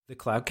The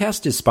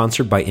Cloudcast is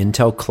sponsored by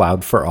Intel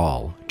Cloud for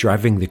All,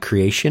 driving the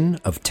creation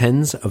of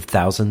tens of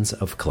thousands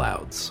of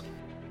clouds.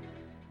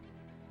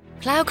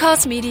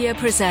 Cloudcast Media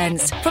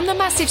presents from the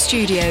massive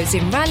studios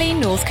in Raleigh,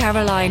 North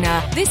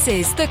Carolina. This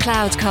is the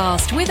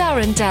Cloudcast with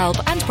Aaron Delp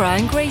and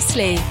Brian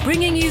Gracely,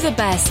 bringing you the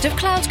best of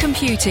cloud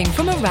computing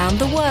from around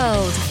the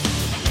world.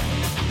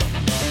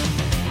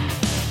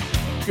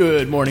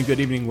 Good morning, good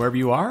evening, wherever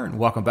you are, and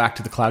welcome back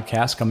to the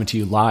Cloudcast, coming to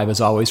you live, as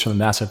always, from the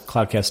massive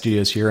Cloudcast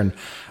studios here in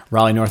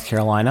Raleigh, North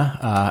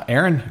Carolina.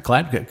 Aaron,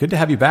 good to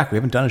have you back. We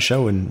haven't done a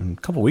show in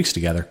a couple weeks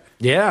together.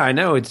 Yeah, I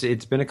know.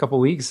 It's been a couple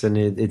weeks, and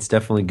it's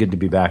definitely good to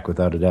be back,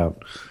 without a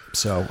doubt.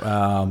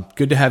 So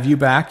good to have you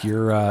back.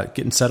 You're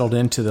getting settled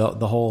into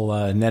the whole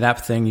NetApp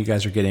thing. You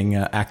guys are getting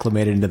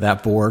acclimated into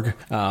that Borg.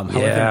 How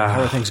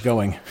are things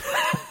going?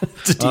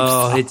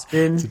 It's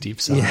been a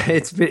deep sigh. Yeah,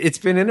 it's been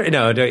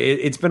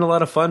it's been a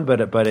lot of fun,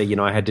 but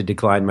I had to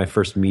decline my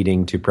first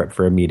meeting to prep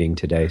for a meeting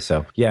today.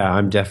 So yeah,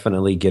 I'm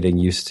definitely getting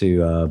used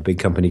to big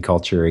company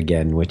culture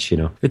again, which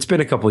it's been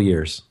a couple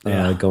years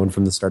going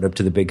from the startup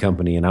to the big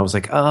company, and I was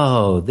like,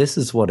 oh, this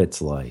is what it's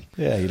like.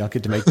 Yeah, you don't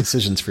get to make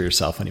decisions for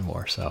yourself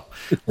anymore. So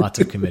lots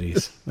of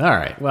committees. All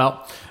right,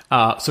 well.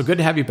 So good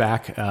to have you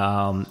back.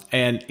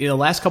 And in the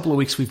last couple of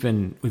weeks, we've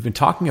been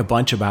talking a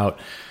bunch about.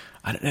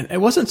 And it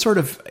wasn't sort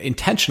of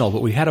intentional,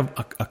 but we had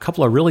a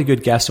couple of really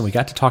good guests, and we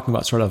got to talking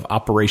about sort of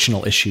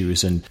operational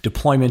issues and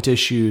deployment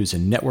issues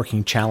and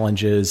networking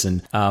challenges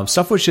and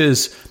stuff which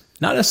is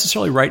not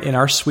necessarily right in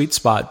our sweet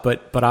spot,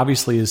 but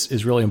obviously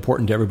is really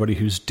important to everybody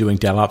who's doing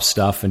DevOps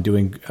stuff and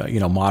doing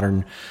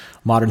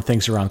modern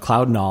things around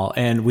cloud and all.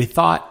 And we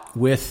thought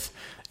with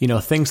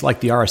things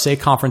like the RSA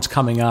conference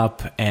coming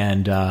up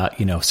and,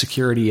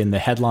 security in the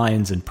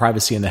headlines and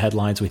privacy in the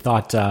headlines, we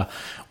thought,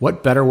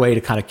 what better way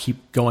to kind of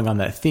keep going on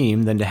that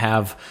theme than to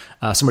have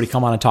somebody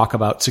come on and talk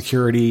about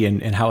security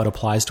and how it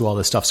applies to all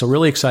this stuff. So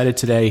really excited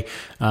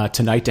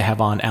tonight to have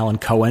on Alan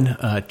Cohen,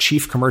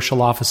 Chief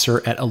Commercial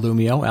Officer at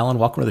Illumio. Alan,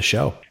 welcome to the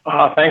show.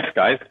 Thanks,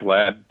 guys.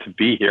 Glad to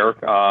be here.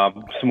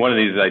 One of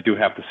these, I do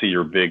have to see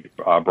your big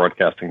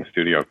broadcasting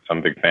studio because I'm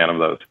a big fan of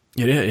those.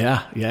 It is,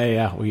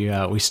 yeah.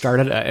 We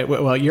started.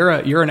 Well,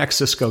 you're an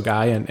ex-Cisco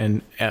guy,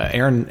 and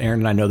Aaron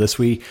and I know this.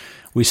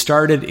 We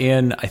started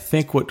in, I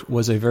think, what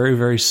was a very,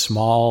 very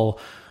small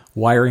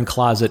wiring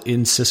closet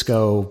in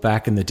Cisco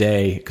back in the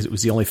day, because it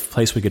was the only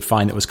place we could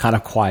find that was kind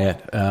of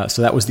quiet.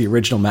 So that was the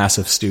original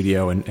massive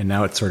studio, and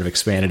now it's sort of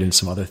expanded into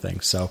some other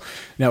things. So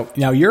now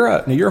you're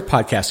a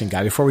podcasting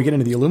guy. Before we get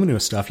into the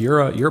Illumio stuff, you're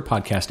a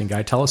podcasting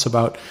guy. Tell us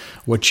about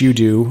what you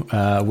do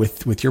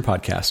with your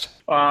podcast.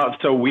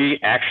 So we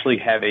actually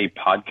have a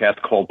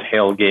podcast called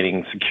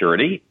Tailgating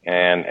Security,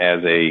 and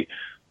as a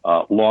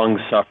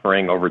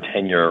long-suffering, over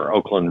 10-year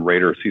Oakland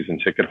Raiders season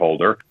ticket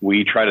holder,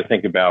 we try to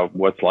think about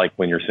what's like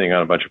when you're sitting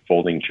on a bunch of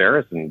folding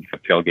chairs and you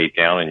have tailgate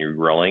down and you're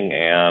grilling,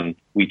 and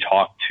we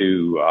talk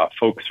to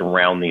folks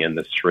around the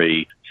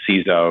industry,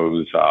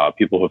 CISOs,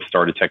 people who have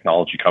started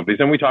technology companies,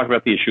 and we talk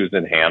about the issues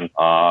in hand.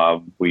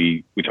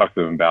 We talk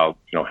to them about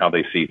how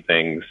they see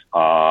things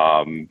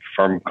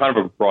from kind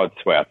of a broad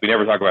swath. We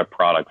never talk about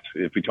products.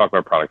 If we talk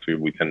about products,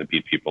 we tend to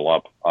beat people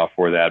up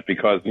for that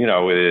because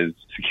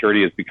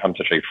security has become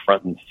such a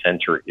front and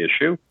center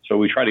issue. So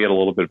we try to get a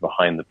little bit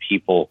behind the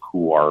people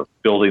who are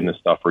building the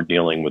stuff or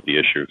dealing with the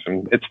issues,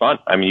 and it's fun.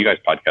 I mean, you guys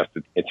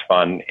podcasted; it's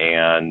fun,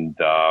 and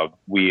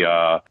we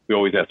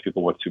always ask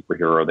people what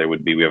superhero they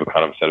would be. We have a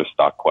kind of a set of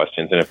stock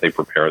questions, and if they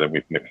prepare, then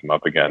we mix them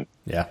up again.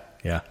 Yeah.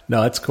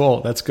 No, that's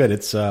cool. That's good.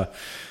 It's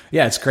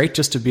it's great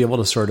just to be able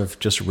to sort of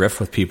just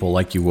riff with people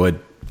like you would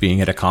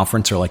being at a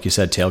conference or, like you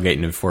said,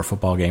 tailgating before a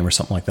football game or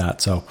something like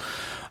that. So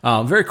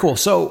very cool.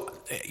 So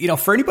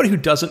for anybody who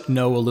doesn't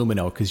know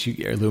Illumio, because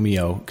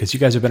you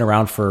guys have been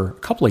around for a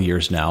couple of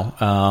years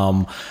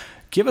now.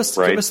 Give us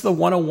the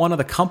 101 of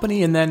the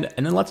company, and then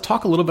let's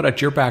talk a little bit about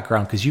your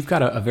background, because you've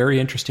got a very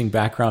interesting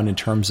background in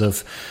terms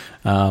of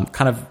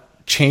kind of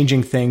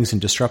changing things and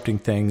disrupting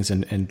things,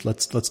 and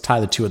let's tie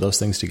the two of those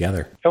things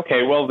together.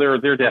 Okay, well they're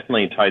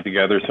definitely tied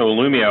together. So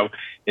Illumio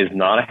is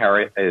not a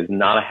Harry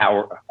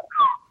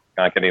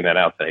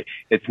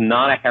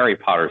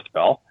Potter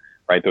spell,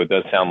 right? Though it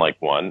does sound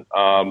like one.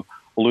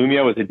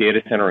 Illumio is a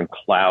data center and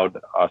cloud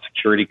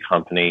security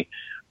company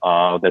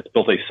that's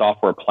built a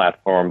software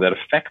platform that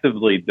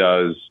effectively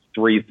does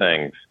three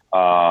things.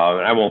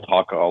 And I won't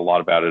talk a lot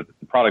about it,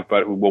 the product,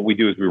 but what we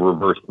do is we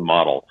reverse the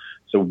model.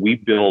 So we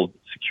build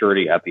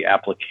security at the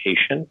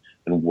application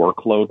and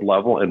workload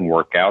level and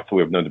work out. So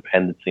we have no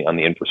dependency on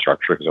the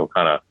infrastructure because it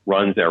kind of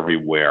runs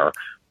everywhere.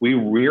 We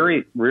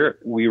really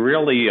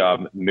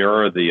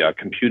mirror the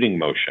computing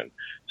motion.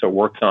 So it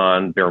works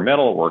on bare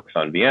metal, it works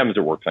on VMs,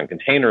 it works on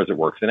containers, it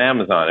works in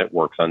Amazon, it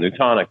works on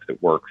Nutanix,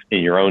 it works in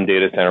your own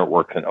data center, it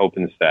works in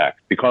OpenStack.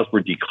 Because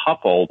we're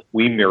decoupled,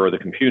 we mirror the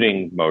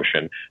computing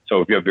motion.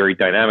 So if you have very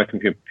dynamic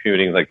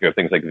computing, like you have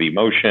things like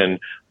vMotion,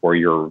 or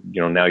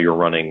now you're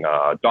running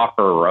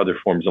Docker or other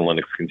forms of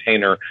Linux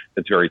container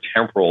that's very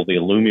temporal, the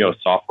Illumio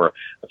software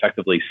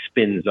effectively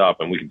spins up,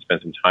 and we can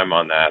spend some time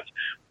on that.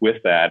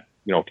 With that,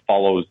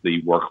 follows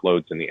the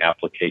workloads and the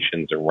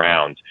applications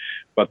around.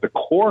 But the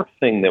core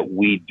thing that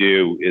we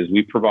do is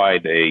we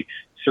provide a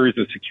series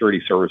of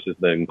security services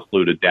that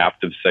include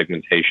adaptive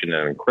segmentation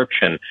and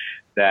encryption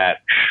that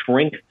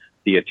shrink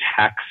the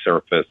attack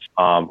surface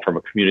from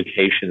a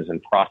communications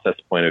and process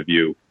point of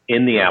view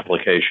in the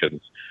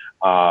applications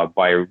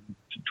by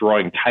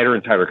drawing tighter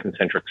and tighter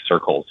concentric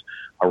circles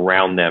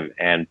around them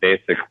and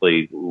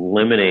basically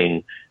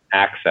limiting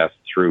access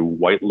through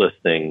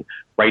whitelisting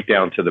right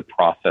down to the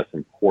process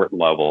and port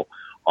level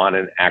on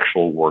an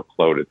actual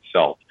workload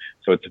itself.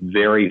 So it's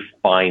very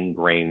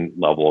fine-grained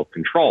level of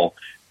control.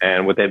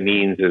 And what that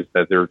means is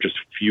that there are just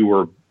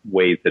fewer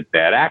ways that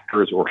bad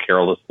actors or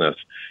carelessness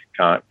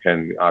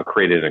can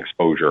create an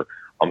exposure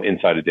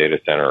inside a data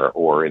center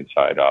or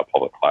inside a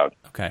public cloud.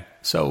 Okay.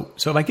 So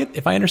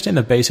if I understand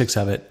the basics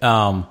of it,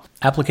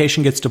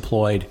 application gets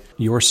deployed,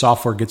 your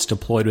software gets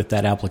deployed with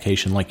that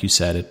application, like you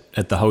said,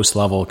 at the host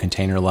level,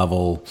 container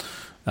level,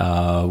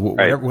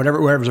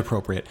 whatever's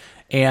appropriate.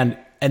 And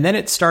then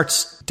it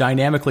starts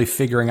dynamically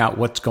figuring out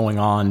what's going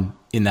on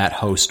in that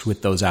host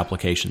with those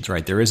applications,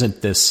 right? There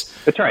isn't this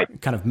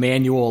kind of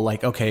manual,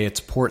 like, okay, it's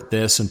port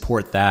this and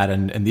port that,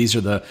 and these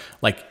are the,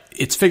 like,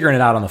 it's figuring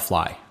it out on the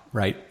fly,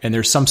 right? And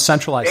there's some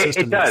centralized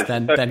system that's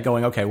then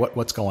going, okay,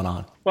 what's going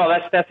on? Well,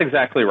 that's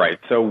exactly right.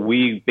 So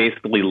we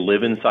basically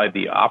live inside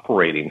the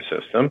operating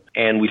system,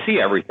 and we see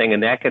everything,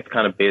 and that gets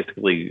kind of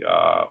basically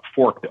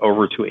forked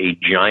over to a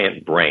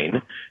giant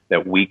brain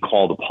that we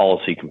call the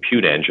policy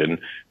compute engine,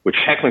 which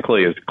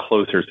technically is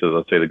closer to,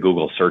 let's say, the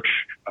Google search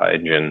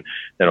engine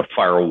than a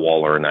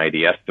firewall or an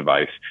IDS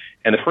device.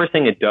 And the first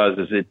thing it does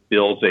is it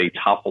builds a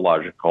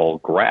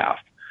topological graph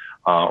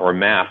or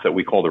map that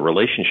we call the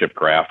relationship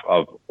graph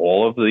of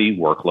all of the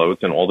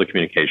workloads and all the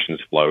communications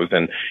flows.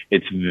 And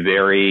it's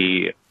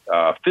very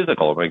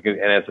physical, and it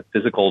has a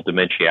physical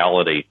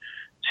dimensionality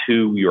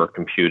to your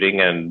computing,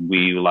 and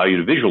we allow you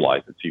to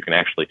visualize it so you can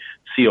actually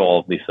see all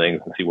of these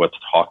things and see what's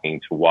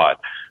talking to what.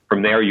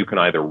 From there, you can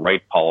either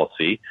write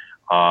policy,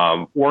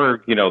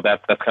 or,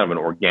 that's kind of an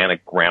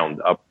organic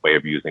ground up way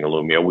of using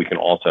Illumio. We can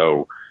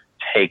also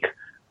take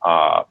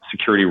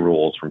security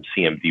rules from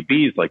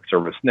CMDBs like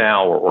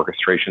ServiceNow or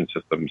orchestration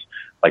systems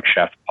like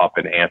Chef,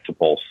 Puppet,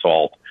 Ansible,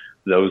 Salt,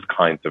 those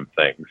kinds of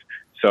things.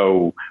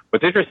 So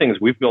what's interesting is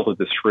we've built a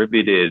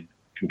distributed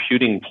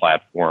computing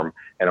platform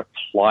and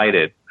applied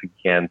it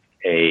against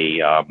a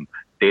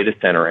data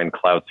center and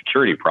cloud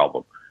security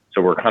problem. So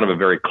we're kind of a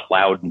very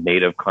cloud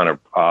native kind of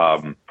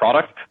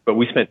product, but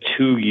we spent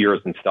 2 years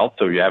in stealth.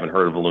 So if you haven't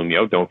heard of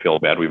Illumio, don't feel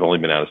bad. We've only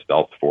been out of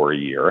stealth for a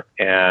year.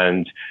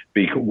 And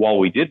while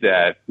we did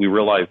that, we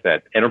realized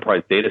that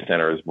enterprise data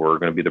centers were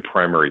going to be the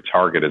primary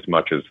target as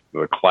much as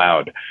the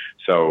cloud.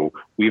 So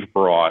we've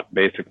brought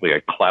basically a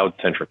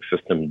cloud-centric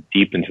system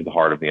deep into the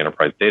heart of the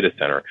enterprise data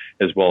center,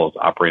 as well as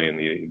operating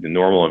in the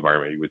normal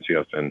environment you would see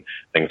us in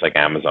things like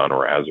Amazon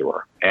or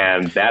Azure.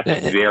 And that's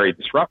very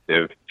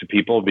disruptive to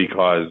people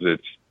because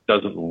it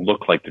doesn't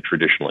look like the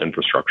traditional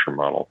infrastructure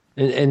model.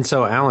 And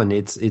so, Alan,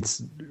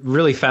 it's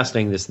really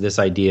fascinating, this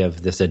idea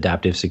of this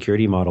adaptive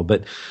security model.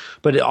 But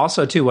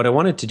also, too, what I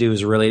wanted to do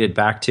is relate it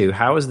back to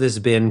how has this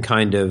been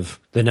kind of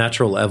the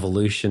natural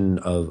evolution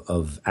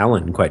of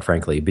Alan, quite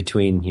frankly,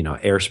 between,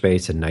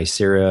 Airspace and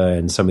Nicira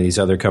and some of these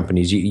other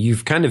companies.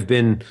 You've kind of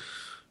been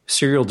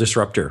serial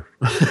disruptor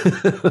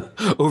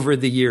over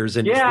the years.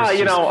 And how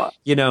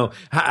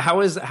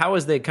has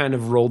that kind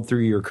of rolled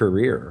through your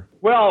career?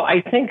 Well, I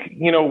think,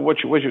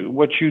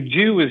 what you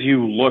do is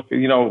you look,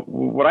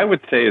 what I would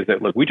say is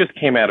that, look, we just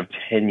came out of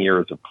 30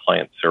 years of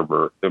client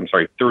server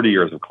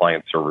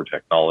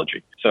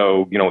technology.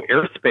 So,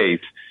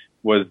 Airspace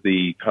was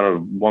the kind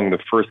of one of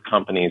the first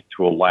companies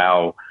to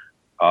allow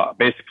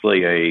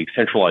basically a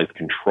centralized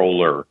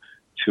controller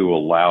to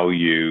allow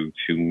you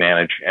to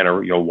manage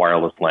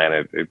wireless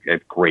LAN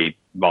at great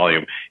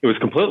volume. It was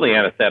completely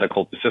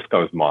antithetical to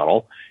Cisco's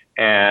model.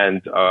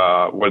 And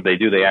what they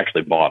do, they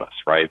actually bought us,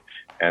 right?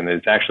 And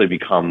it's actually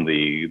become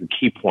the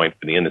key point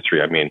for the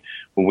industry. I mean,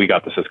 when we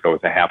got to Cisco,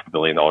 it's a $500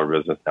 million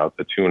business. Now it's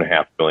a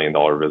 $2.5 billion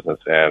business.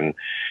 And,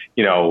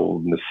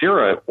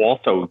 Nicira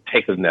also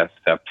takes it a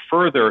step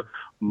further,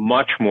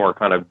 much more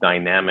kind of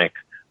dynamic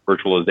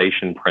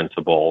virtualization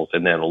principles,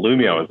 and then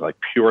Illumio is like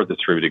pure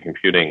distributed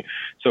computing.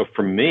 So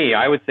for me,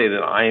 I would say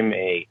that I'm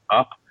a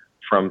up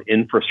from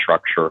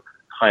infrastructure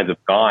kind of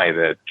guy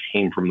that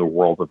came from the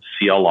world of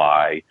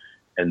CLI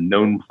and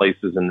known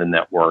places in the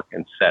network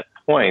and set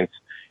points,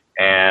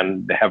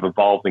 and have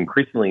evolved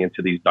increasingly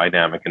into these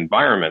dynamic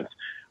environments.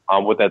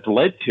 What that's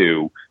led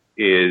to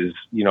is,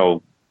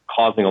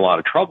 causing a lot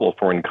of trouble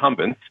for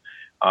incumbents.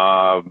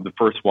 The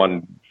first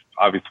one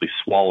obviously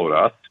swallowed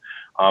us.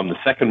 The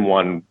second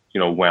one,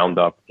 wound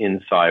up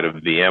inside of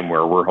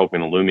VMware. We're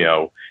hoping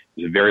Illumio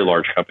is a very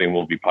large company and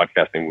we'll be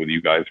podcasting with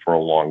you guys for a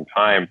long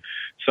time.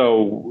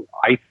 So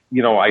I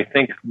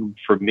think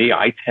for me,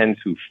 I tend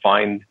to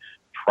find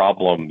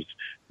problems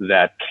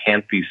that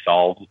can't be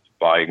solved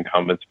by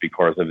incumbents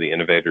because of the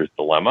innovator's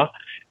dilemma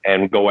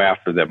and go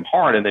after them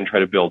hard and then try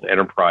to build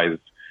enterprise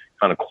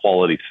kind of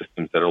quality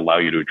systems that allow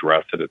you to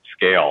address it at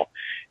scale.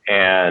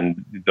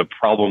 And the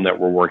problem that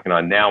we're working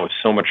on now is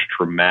so much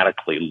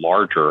dramatically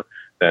larger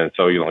And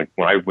so, like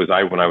when I was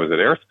at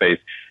Airspace,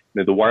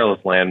 the wireless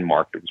LAN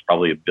market was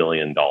probably $1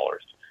 billion.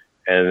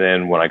 And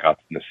then when I got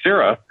to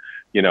Nicira,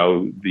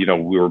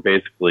 we were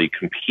basically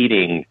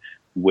competing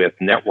with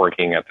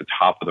networking at the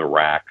top of the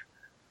rack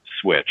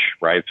switch,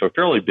 right? So a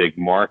fairly big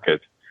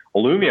market.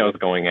 Illumio is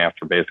going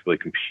after basically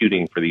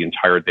computing for the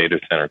entire data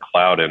center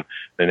cloud, and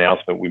the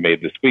announcement we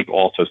made this week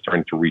also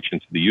starting to reach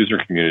into the user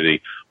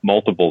community,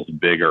 multiples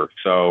bigger.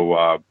 So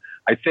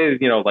I'd say,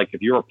 like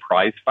if you're a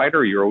prize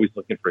fighter, you're always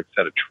looking for a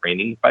set of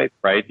training fights,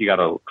 right? You got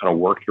to kind of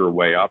work your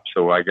way up.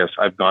 So I guess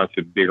I've gone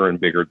to bigger and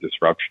bigger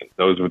disruptions.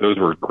 Those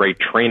were great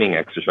training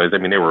exercises. I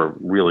mean, they were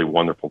really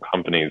wonderful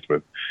companies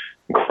with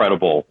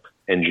incredible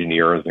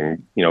engineers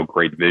and,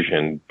 great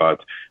vision. But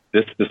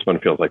this one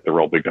feels like the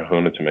real big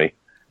kahuna to me.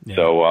 Yeah.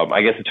 So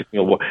I guess it took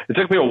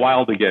me a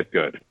while to get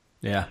good.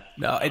 Yeah,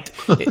 no,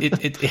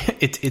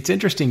 it's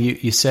interesting.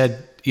 You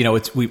said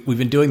we've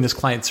been doing this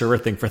client server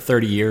thing for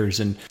 30 years,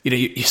 and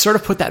you sort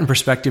of put that in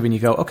perspective, and you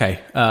go, okay,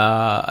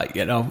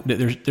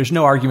 there's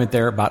no argument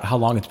there about how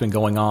long it's been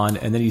going on,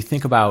 and then you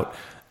think about,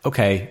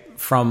 okay,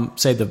 from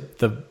say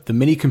the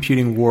mini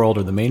computing world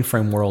or the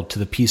mainframe world to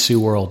the PC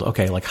world,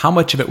 okay, like how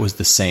much of it was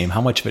the same,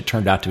 how much of it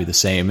turned out to be the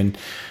same, and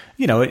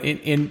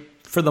in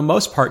for the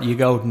most part, you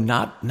go,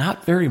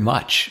 not very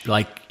much.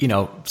 Like,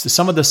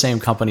 some of the same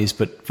companies,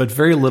 but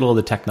very little of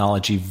the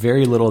technology,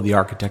 very little of the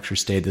architecture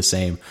stayed the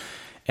same.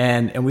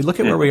 And we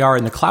look at where we are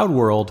in the cloud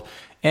world,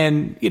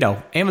 and,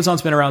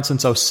 Amazon's been around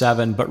since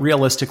 2007, but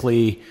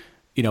realistically,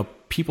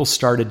 people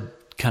started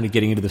kind of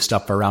getting into this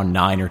stuff around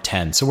 9 or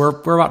 10. So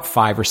we're about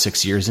 5 or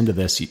 6 years into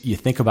this. You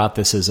think about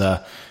this as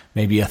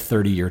maybe a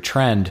 30-year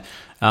trend.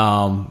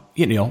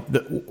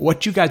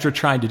 What you guys are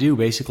trying to do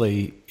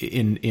basically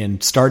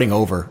in starting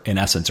over, in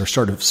essence, or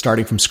sort of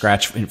starting from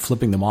scratch and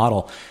flipping the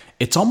model,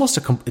 it's almost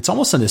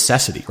a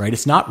necessity, right?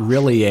 It's not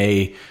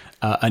really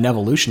an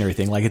evolutionary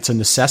thing. Like, it's a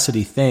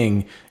necessity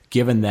thing,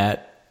 given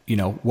that,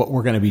 what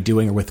we're going to be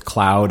doing with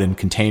cloud and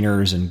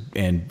containers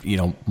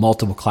and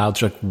multiple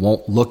clouds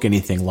won't look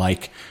anything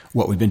like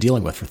what we've been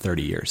dealing with for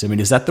 30 years. I mean,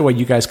 is that the way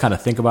you guys kind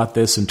of think about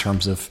this, in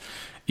terms of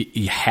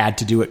you had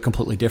to do it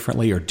completely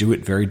differently or do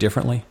it very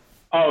differently?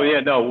 Oh, yeah,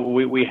 no,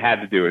 we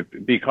had to do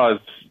it because,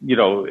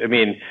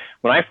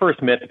 when I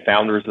first met the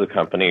founders of the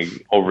company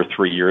over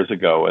 3 years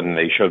ago, and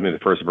they showed me the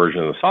first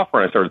version of the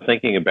software, and I started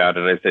thinking about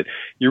it, I said,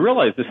 you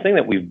realize this thing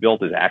that we've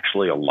built is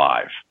actually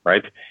alive,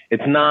 right?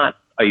 It's not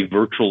a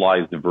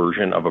virtualized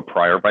version of a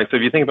prior byte. So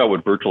if you think about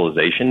what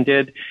virtualization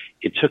did,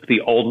 it took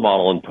the old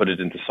model and put it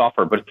into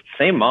software, but it's the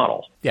same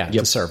model. Yeah, it's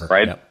a server.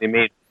 Right? Yep.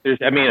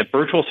 A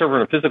virtual server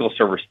and a physical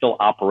server still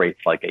operates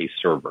like a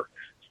server,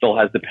 still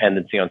has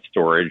dependency on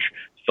storage,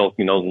 still,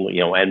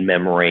 and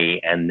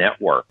memory and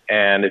network.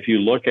 And if you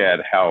look at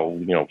how,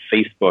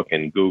 Facebook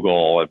and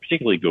Google, and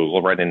particularly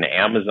Google, right, and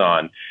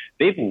Amazon,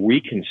 they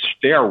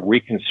are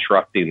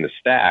reconstructing the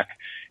stack.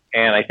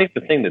 And I think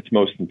the thing that's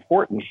most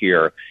important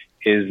here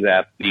is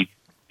that the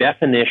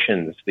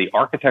definitions, the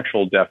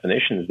architectural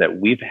definitions that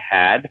we've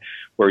had,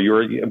 where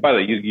by the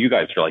way, you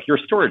guys are like, you're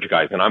storage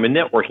guys, and I'm a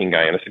networking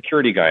guy and a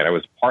security guy, and I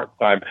was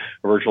part-time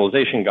a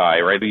virtualization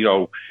guy, right?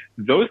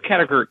 Those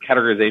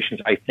categorizations,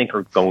 I think,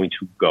 are going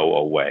to go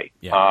away.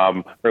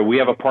 Yeah. We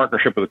have a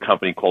partnership with a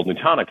company called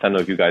Nutanix. I don't know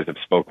if you guys have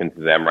spoken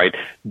to them, right?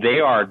 They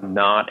are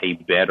not a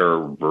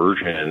better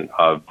version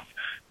of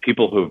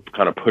people who've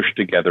kind of pushed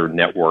together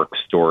network,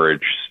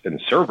 storage,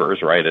 and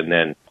servers, right, and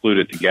then glued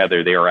it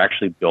together. They are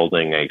actually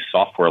building a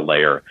software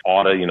layer,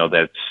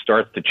 that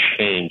starts to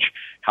change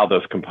how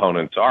those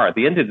components are. At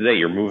the end of the day,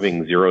 you're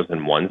moving zeros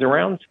and ones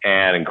around,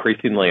 and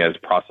increasingly as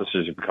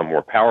processors become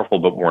more powerful,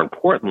 but more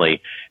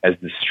importantly, as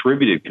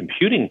distributed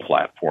computing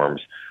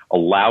platforms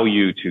allow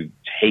you to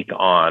take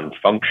on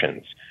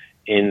functions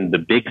in the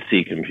big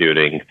C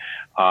computing,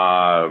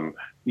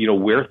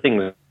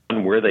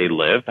 where they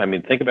live. I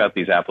mean, think about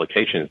these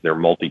applications. They're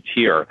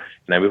multi-tier.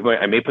 And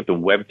I may put the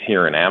web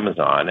tier in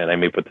Amazon, and I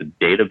may put the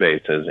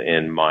databases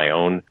in my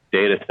own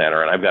data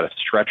center, and I've got to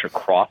stretch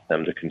across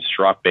them to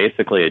construct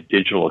basically a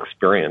digital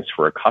experience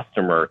for a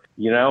customer.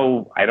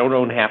 I don't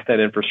own half that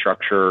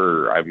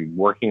infrastructure. I'm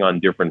working on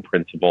different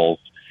principles.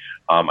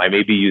 I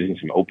may be using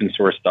some open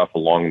source stuff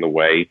along the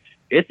way.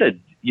 It's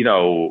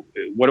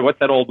what's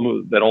that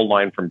old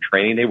line from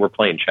Training Day? We're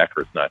playing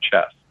checkers, not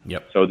chess.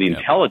 Yep. So the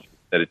intelligence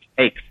that it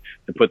takes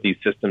to put these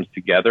systems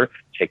together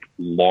take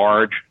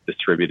large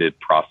distributed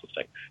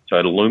processing. So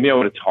at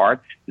Illumio, at its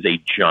heart, is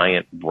a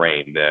giant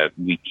brain that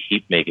we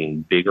keep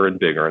making bigger and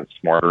bigger and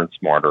smarter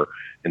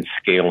and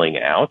scaling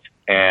out.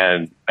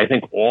 And I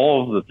think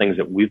all of the things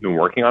that we've been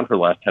working on for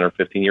the last 10 or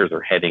 15 years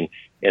are heading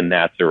in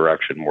that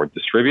direction. More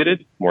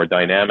distributed, more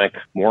dynamic,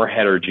 more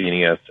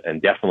heterogeneous,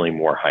 and definitely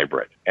more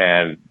hybrid.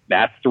 And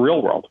that's the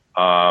real world.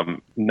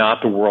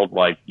 Not the world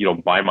like,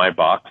 buy my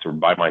box or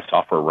buy my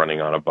software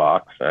running on a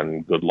box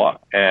and good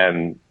luck.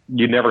 And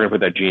you're never going to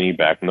put that genie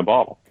back in the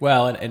bottle.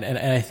 Well, and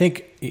I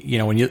think,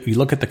 when you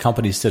look at the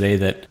companies today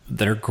that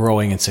are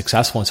growing and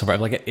successful and so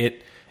forth, like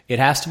it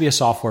has to be a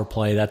software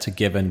play. That's a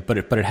given, but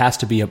it has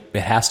to be a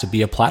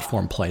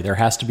platform play. There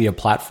has to be a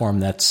platform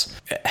that's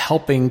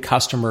helping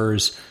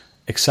customers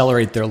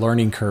accelerate their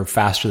learning curve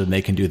faster than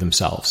they can do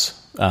themselves.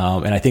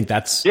 And I think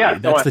that's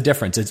the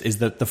difference. Is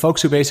that the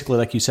folks who basically,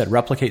 like you said,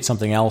 replicate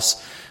something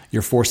else,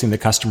 you're forcing the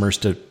customers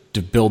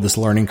to build this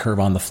learning curve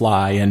on the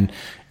fly. And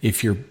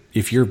if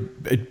you're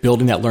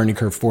building that learning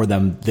curve for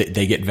them,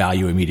 they get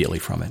value immediately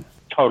from it.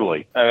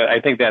 Totally. I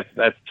think that's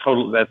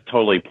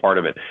totally part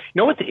of it. You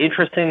know what's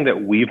interesting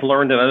that we've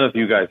learned, and I don't know if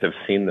you guys have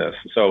seen this.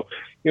 So,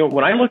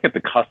 when I look at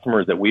the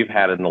customers that we've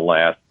had in the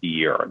last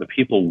year, the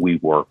people we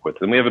work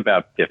with, and we have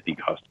about 50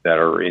 customers that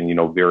are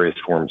in, various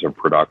forms of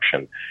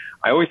production.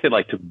 I always say,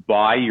 to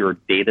buy your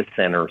data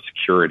center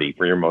security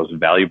for your most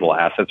valuable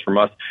assets from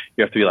us,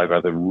 you have to be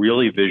either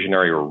really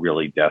visionary or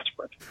really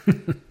desperate,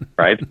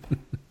 right?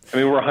 I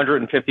mean, we're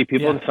 150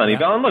 people in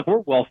Sunnyvale, and look, we're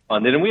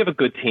well-funded, and we have a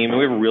good team, and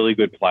we have a really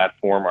good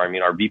platform. I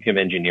mean, our VP of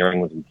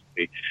engineering was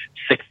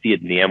 60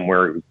 at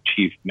VMware. He was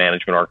chief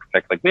management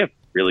architect. We have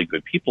really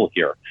good people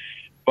here.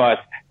 But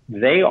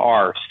they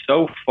are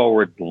so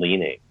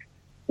forward-leaning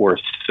or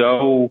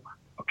so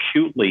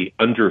acutely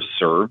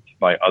underserved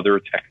by other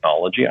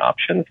technology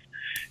options.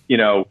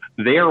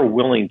 They are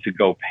willing to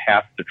go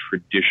past the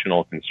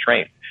traditional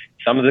constraints.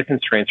 Some of the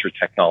constraints are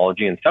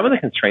technology, and some of the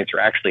constraints are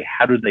actually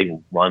how do they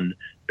run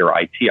their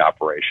IT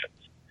operations.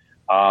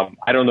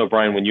 I don't know,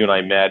 Brian, when you and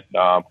I met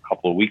a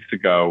couple of weeks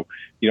ago,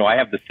 I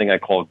have this thing I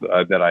call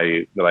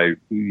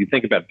you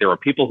think about, there are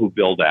people who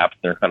build apps,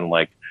 and they're kind of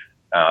like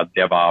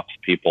DevOps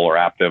people or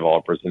app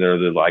developers,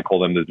 and I call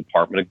them the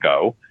Department of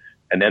Go.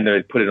 And then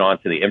they put it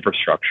onto the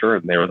infrastructure,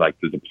 and they were like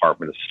the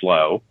Department of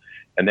Slow.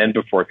 And then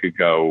before it could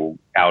go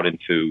out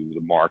into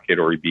the market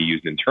or be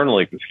used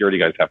internally, the security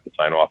guys have to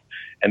sign off,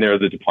 and they're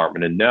the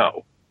Department of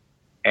No.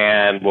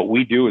 And what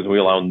we do is we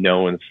allow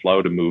No and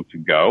Slow to move to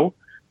Go.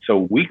 So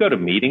we go to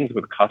meetings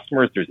with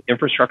customers. There's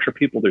infrastructure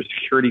people, there's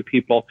security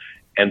people,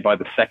 and by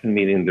the second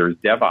meeting, there's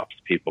DevOps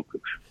people.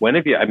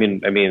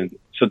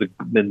 So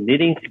the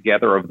knitting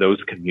together of those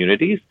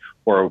communities,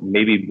 or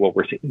maybe what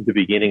we're seeing at the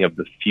beginning of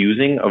the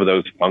fusing of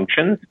those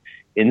functions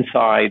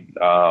inside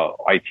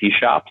IT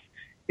shops,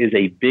 is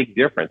a big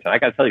difference. And I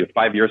got to tell you,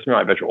 5 years from now,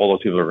 I bet you all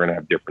those people are going to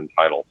have different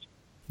titles.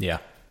 Yeah.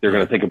 They're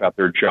going to think about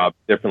their job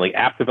differently.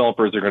 App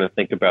developers are going to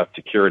think about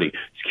security.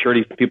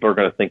 Security people are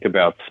going to think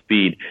about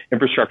speed.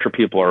 Infrastructure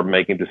people are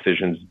making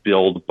decisions,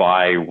 build,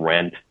 buy,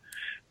 rent,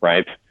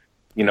 right?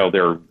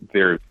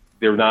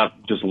 They're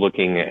not just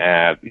looking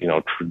at,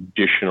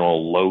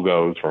 traditional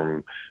logos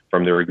from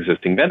their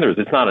existing vendors.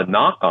 It's not a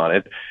knock on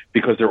it,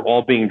 because they're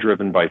all being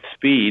driven by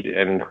speed.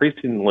 And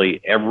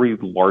increasingly, every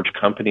large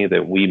company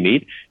that we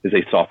meet is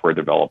a software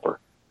developer.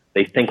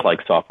 They think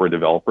like software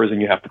developers,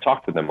 and you have to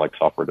talk to them like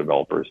software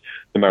developers,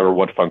 no matter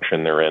what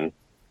function they're in.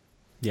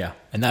 Yeah,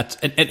 and that's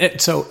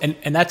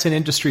that's in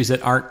industries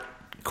that aren't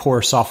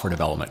core software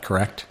development,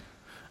 correct?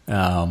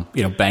 Banking.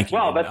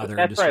 Well,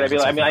 that's right.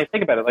 I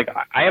think about it.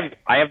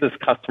 I have this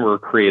customer,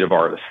 creative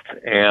artist,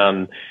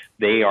 and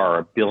they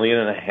are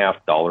 $1.5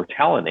 billion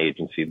talent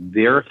agency.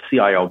 Their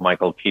CIO,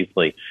 Michael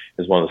Keithley,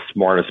 is one of the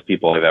smartest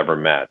people I've ever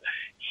met.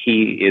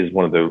 He is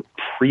one of the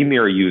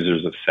premier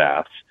users of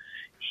SaaS.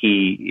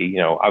 He,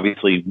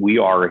 obviously we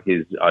are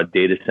his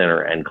data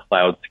center and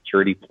cloud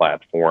security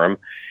platform,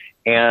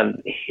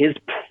 and his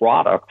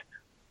product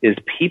is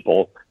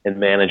people and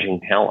managing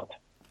talent.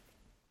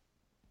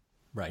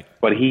 Right.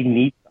 But he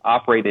needs to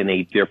operate in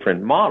a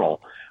different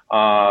model.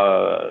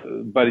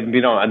 But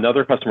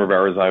another customer of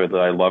ours that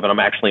I love, and I'm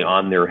actually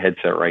on their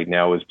headset right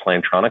now, is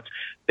Plantronics.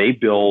 They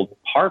build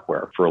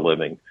hardware for a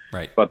living.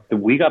 Right. But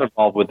we got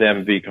involved with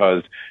them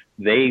because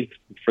they,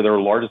 for their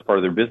largest part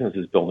of their business,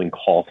 is building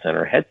call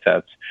center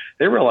headsets.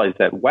 They realized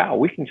that, wow,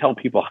 we can tell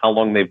people how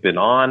long they've been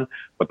on,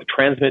 what the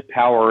transmit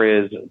power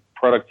is,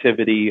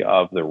 productivity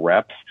of the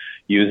reps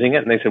using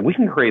it. And they said, we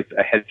can create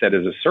a headset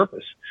as a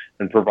service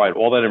and provide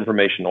all that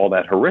information, all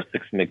that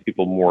heuristics to make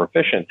people more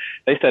efficient.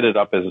 They set it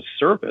up as a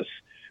service.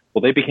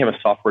 Well, they became a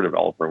software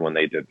developer when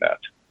they did that.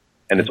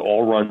 And it's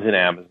all runs in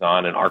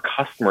Amazon, and our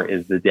customer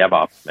is the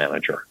DevOps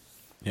manager.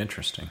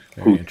 Interesting.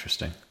 Very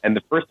interesting. And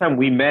the first time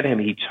we met him,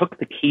 he took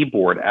the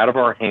keyboard out of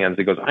our hands.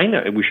 He goes, I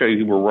know. We show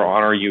you, we're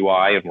on our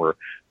UI and we're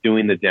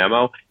doing the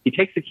demo. He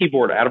takes the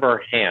keyboard out of our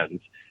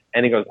hands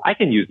and he goes, I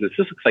can use this.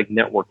 This looks like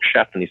Network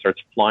Chef. And he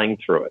starts flying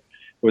through it.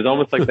 It was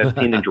almost like that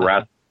scene in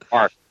Jurassic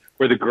Park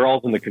where the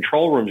girl's in the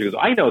control room. She goes,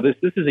 I know this.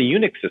 This is a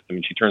Unix system.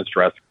 And she turns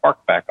Jurassic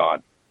Park back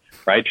on,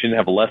 right? She didn't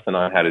have a lesson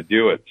on how to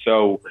do it.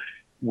 So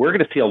we're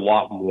going to see a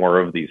lot more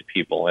of these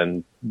people.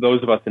 And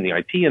those of us in the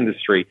IT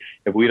industry,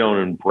 if we don't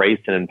embrace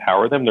and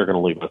empower them, they're going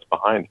to leave us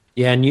behind.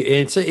 Yeah, and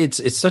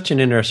it's such an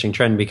interesting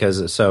trend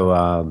because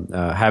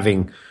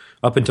having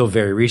up until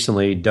very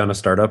recently done a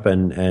startup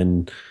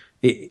and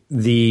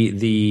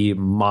the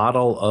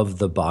model of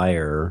the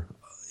buyer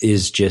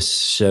is just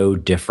so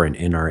different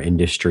in our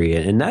industry.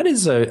 And that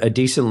is a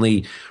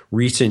decently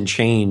recent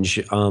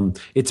change.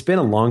 It's been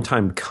a long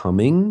time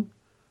coming,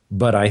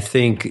 But I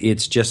think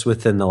it's just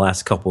within the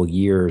last couple of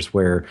years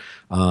where,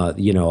 a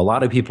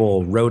lot of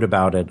people wrote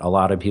about it, a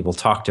lot of people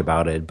talked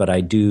about it, but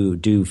I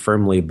do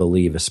firmly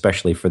believe,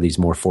 especially for these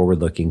more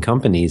forward-looking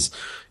companies,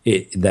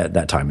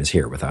 that time is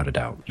here without a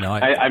doubt. No,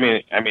 I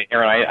mean,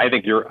 Aaron, I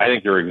think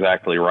you're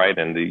exactly right,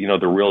 and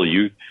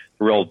the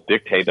real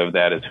dictate of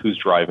that is who's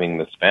driving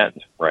the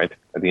spend, right?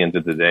 At the end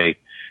of the day,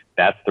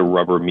 that's the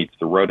rubber meets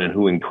the road, and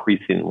who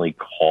increasingly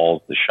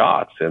calls the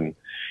shots. And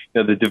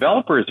the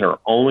developers are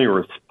only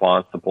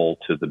responsible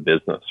to the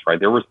business, right?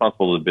 They're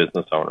responsible to the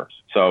business owners.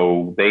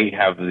 So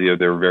they're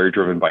very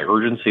driven by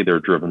urgency. They're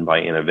driven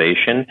by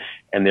innovation,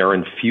 and they're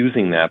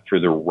infusing that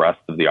through the rest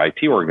of the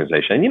IT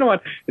organization. And you know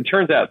what? It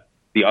turns out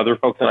the other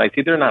folks in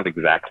IT, they're not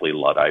exactly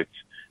Luddites.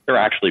 They're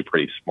actually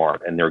pretty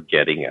smart, and they're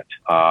getting it.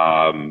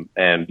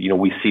 And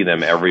we see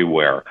them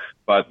everywhere.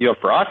 But,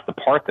 for us, the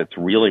part that's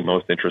really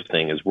most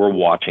interesting is we're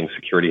watching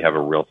security have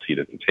a real seat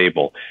at the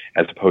table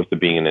as opposed to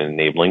being an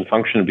enabling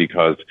function,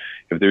 because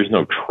if there's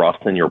no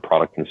trust in your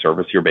product and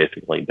service, you're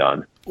basically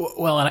done.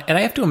 Well, and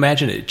I have to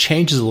imagine it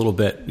changes a little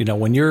bit.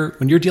 When you're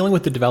dealing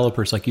with the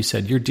developers, like you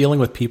said, you're dealing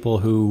with people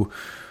who,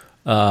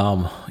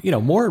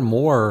 more and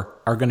more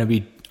are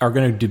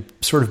going to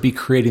sort of be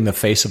creating the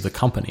face of the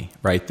company,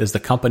 right? As the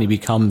company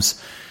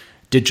becomes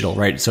digital,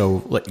 right?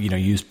 So,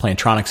 use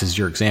Plantronics as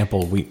your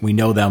example. We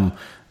know them,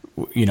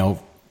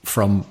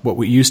 from what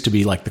we used to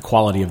be like the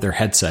quality of their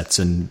headsets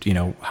and,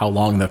 how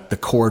long the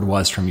cord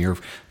was from your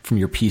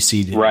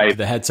PC to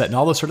the headset and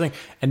all those sort of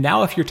things. And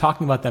now if you're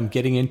talking about them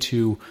getting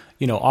into,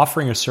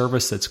 offering a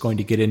service that's going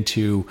to get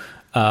into,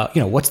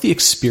 what's the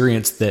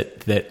experience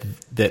that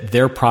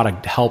their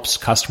product helps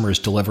customers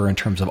deliver in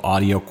terms of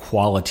audio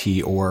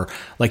quality, or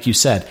like you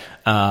said,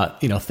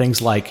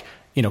 things like,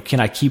 can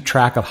I keep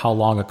track of how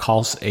long a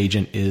call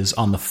agent is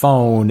on the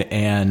phone,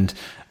 and,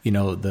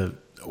 the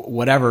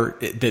whatever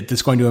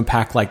that's going to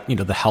impact, like,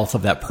 the health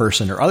of that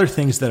person, or other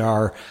things that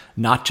are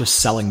not just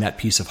selling that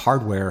piece of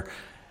hardware.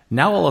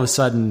 Now, all of a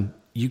sudden,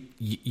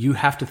 you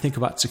have to think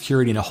about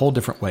security in a whole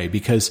different way,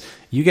 because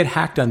you get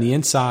hacked on the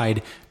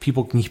inside,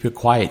 people can keep it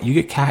quiet.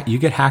 You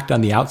get hacked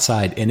on the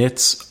outside, and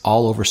it's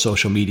all over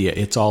social media.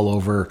 It's all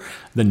over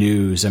the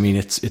news. I mean,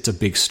 it's a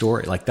big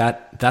story like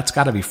that. That's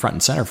got to be front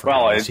and center for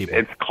people.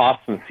 It's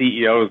costing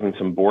CEOs and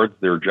some boards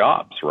their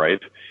jobs,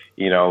 right?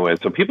 And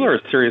so people are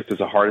as serious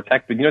as a heart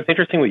attack. But it's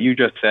interesting what you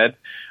just said.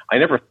 I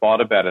never thought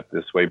about it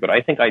this way, but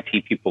I think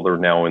IT people are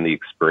now in the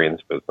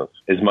experience business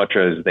as much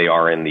as they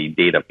are in the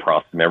data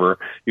process. Remember,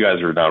 you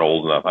guys are not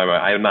old enough.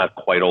 I'm not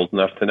quite old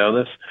enough to know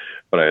this,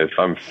 but if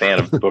I'm a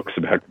fan of books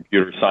about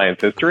computer science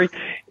history,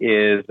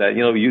 is that,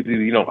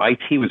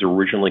 IT was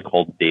originally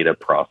called data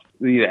process.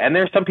 And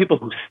there's some people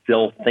who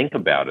still think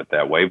about it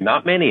that way.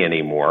 Not many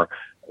anymore.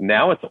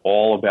 Now it's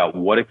all about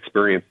what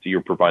experience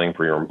you're providing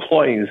for your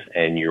employees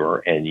and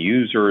your end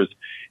users.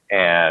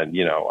 And,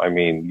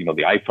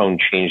 the iPhone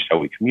changed how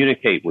we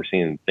communicate. We're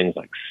seeing things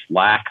like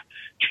Slack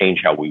change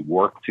how we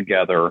work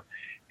together.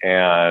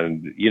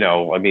 And,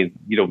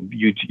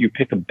 you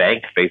pick a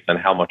bank based on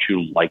how much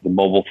you like the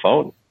mobile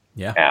phone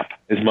app,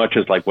 as much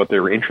as like what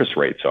their interest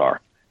rates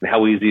are and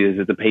how easy is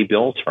it to pay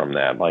bills from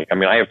that.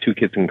 I have 2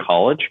 kids in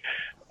college.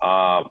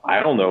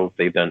 I don't know if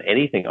they've done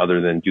anything other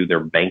than do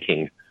their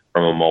banking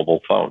from a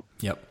mobile phone.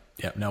 Yep.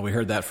 No, we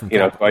heard that from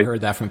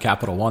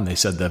Capital One. They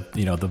said that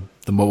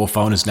the mobile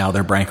phone is now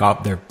their branch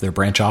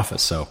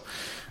office, so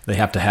they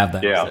have to have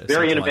that. Yeah,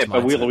 very innovative.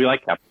 But we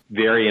like Capital.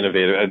 Very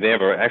innovative. They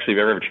have if you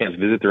ever have a chance,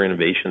 visit their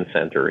innovation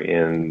center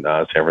in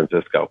San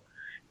Francisco.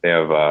 They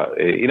have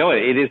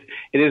it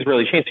is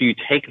really changed. So you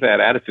take that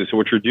attitude. So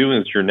what you're doing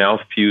is you're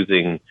now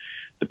fusing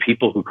the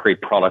people who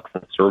create products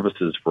and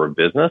services for a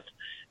business,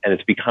 and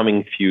it's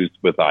becoming fused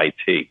with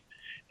IT.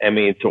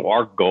 So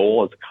our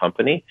goal as a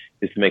company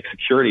is to make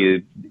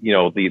security,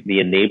 the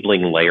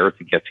enabling layer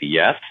to get to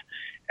yes,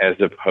 as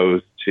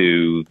opposed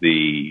to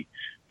the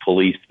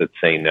police that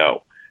say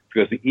no.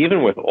 Because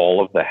even with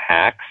all of the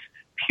hacks,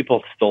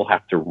 people still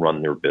have to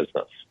run their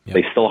business. Yep.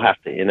 They still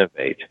have to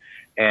innovate.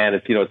 And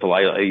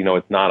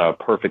it's not a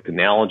perfect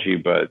analogy,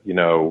 but,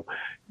 people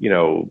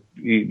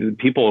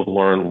have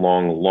learned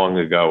long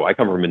ago. I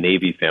come from a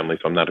Navy family,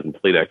 so I'm not a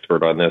complete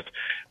expert on this,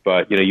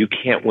 but, you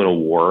can't win a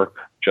war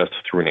just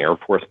through an Air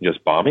Force and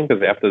just bombing,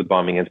 because after the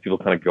bombing ends, people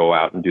kind of go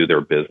out and do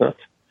their business.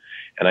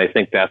 And I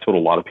think that's what a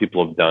lot of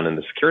people have done in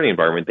the security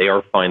environment. They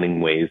are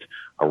finding ways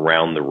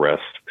around the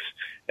risks.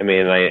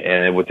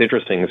 And what's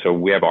interesting, so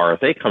we have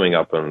RSA coming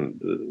up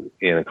in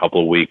a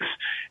couple of weeks,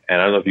 and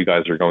I don't know if you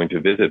guys are going to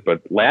visit,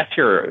 but last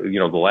year,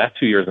 the last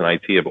 2 years in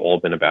IT have all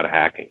been about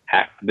hacking.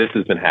 This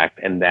has been hacked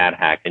and that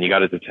hacked, and you got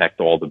to detect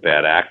all the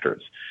bad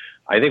actors.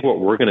 I think what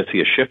we're going to see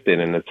a shift in,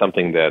 and it's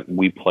something that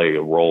we play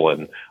a role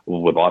in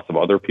with lots of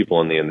other people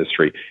in the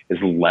industry, is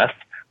less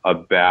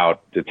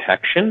about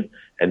detection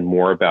and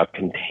more about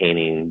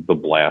containing the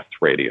blast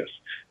radius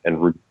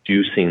and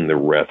reducing the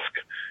risk.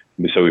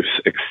 So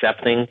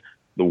accepting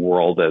the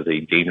world as a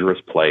dangerous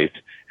place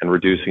and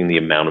reducing the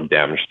amount of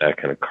damage that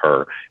can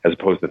occur, as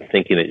opposed to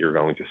thinking that you're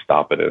going to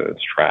stop it in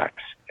its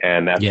tracks.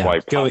 And that's why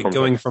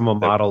going from a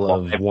model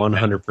of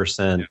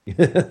 100%.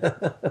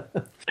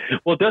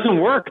 Well, it doesn't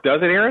work,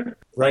 does it, Aaron?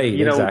 Right,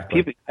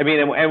 exactly.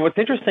 People, and what's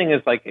interesting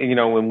is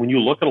when you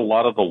look at a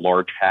lot of the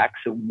large hacks,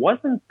 it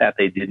wasn't that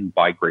they didn't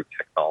buy great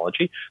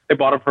technology. They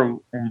bought it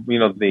from,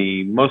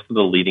 most of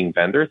the leading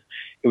vendors.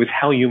 It was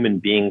how human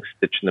beings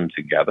stitched them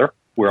together,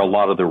 where a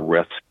lot of the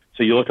risk.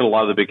 So you look at a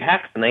lot of the big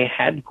hacks, and they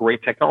had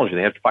great technology.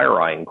 They had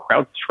FireEye and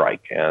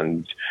CrowdStrike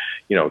and,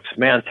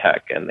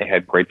 Symantec, and they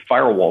had great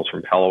firewalls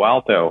from Palo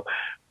Alto.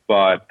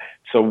 But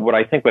so what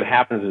I think what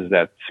happens is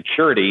that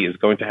security is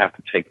going to have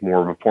to take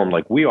more of a form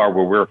like we are,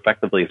 where we're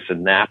effectively a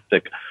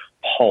synaptic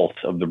pulse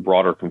of the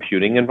broader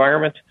computing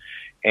environment.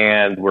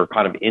 And we're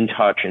kind of in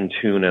touch, in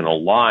tune, and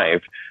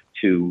alive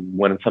to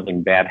when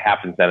something bad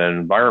happens in an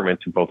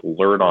environment to both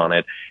alert on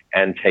it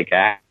and take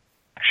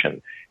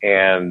action.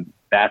 And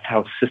that's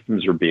how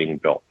systems are being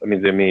built. I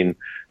mean,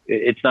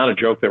 it's not a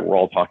joke that we're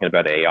all talking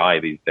about AI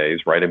these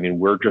days, right?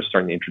 We're just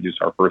starting to introduce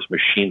our first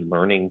machine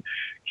learning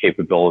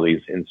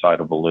capabilities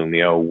inside of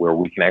Illumio, where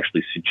we can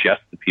actually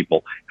suggest to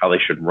people how they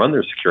should run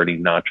their security,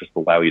 not just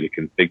allow you to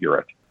configure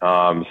it.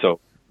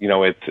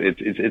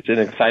 It's an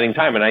exciting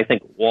time. And I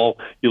think, you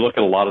look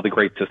at a lot of the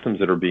great systems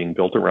that are being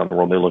built around the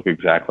world, they look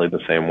exactly the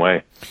same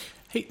way.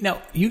 Hey,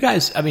 now you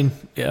guys, we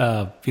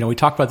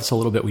talked about this a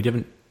little bit. We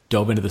didn't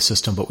dove into the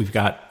system, but we've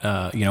got,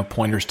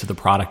 pointers to the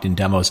product and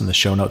demos in the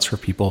show notes for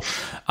people.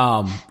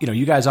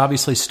 You guys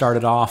obviously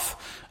started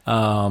off,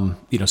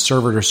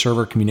 server to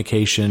server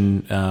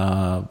communication,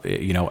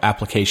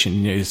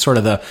 application, it's sort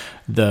of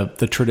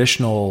the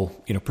traditional,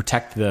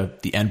 protect the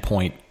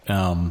endpoint,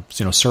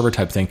 server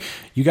type thing.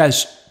 You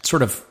guys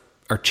sort of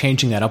are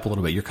changing that up a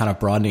little bit. You're kind of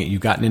broadening it.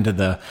 You've gotten into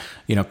the,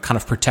 kind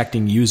of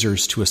protecting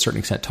users to a certain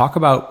extent. Talk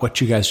about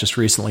what you guys just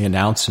recently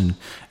announced and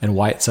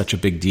why it's such a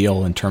big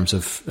deal in terms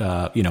of,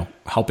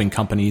 helping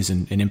companies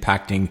and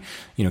impacting,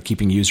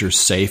 keeping users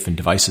safe and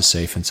devices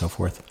safe and so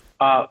forth.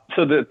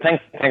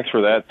 Thanks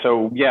for that.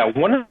 So yeah,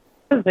 one of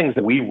the things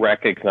that we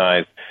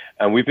recognize,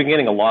 and we've been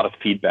getting a lot of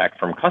feedback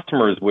from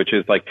customers, which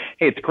is like,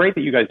 hey, it's great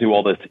that you guys do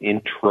all this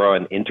intra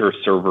and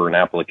inter-server and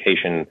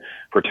application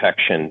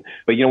protection,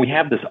 but we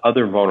have this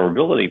other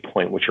vulnerability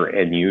point, which are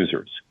end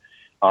users.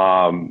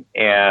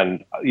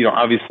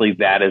 Obviously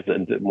that is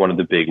one of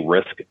the big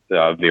risk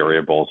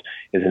variables,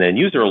 is an end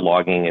user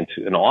logging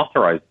into an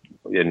authorized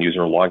end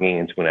user logging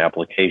into an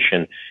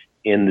application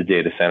in the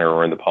data center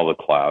or in the public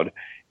cloud.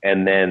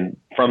 And then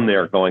from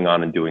there going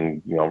on and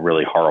doing,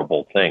 really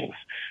horrible things.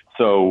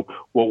 So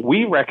what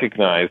we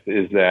recognize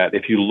is that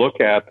if you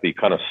look at the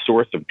kind of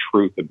source of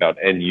truth about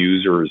end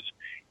users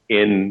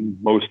in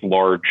most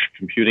large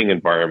computing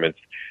environments,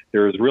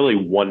 there is really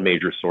one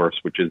major source,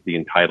 which is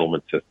the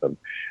entitlement system,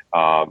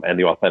 and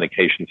the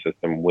authentication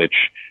system,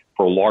 which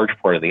for a large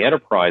part of the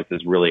enterprise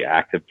is really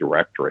Active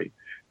Directory.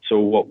 So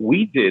what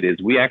we did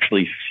is we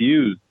actually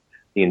fused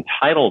the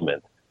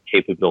entitlement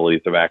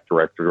capabilities of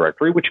Active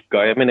Directory, which,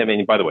 by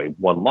the way,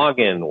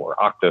 OneLogin or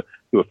Okta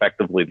do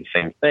effectively the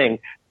same thing.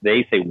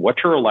 They say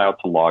what you're allowed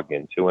to log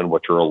into and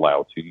what you're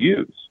allowed to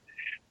use.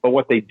 But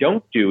what they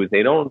don't do is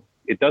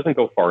it doesn't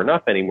go far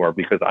enough anymore,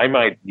 because I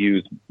might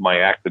use my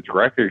Active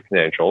Directory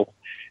credentials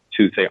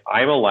to say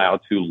I'm allowed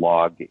to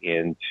log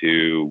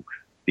into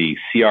the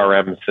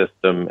CRM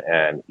system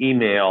and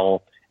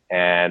email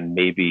and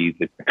maybe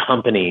the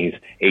company's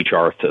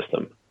HR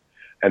system.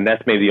 And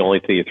that's maybe the only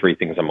three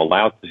things I'm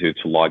allowed to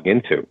log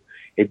into.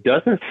 It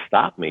doesn't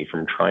stop me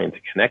from trying to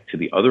connect to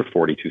the other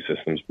 42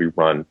 systems we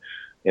run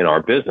in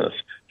our business.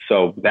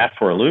 So that's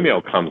where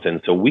Illumio comes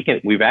in. So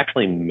we've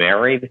actually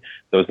married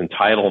those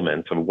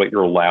entitlements of what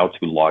you're allowed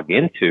to log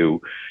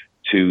into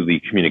to the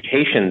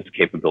communications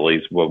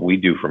capabilities, what we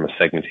do from a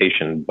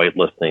segmentation,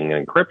 whitelisting,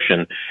 and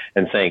encryption,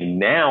 and saying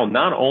now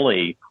not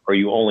only are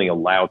you only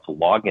allowed to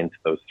log into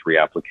those three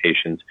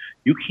applications,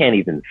 you can't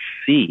even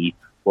see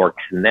or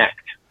connect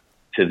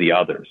to the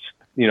others.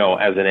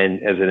 As an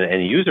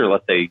end user,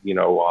 let's say,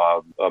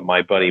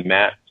 my buddy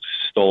Matt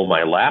stole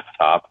my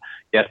laptop.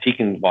 Yes, he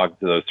can log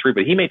to those three,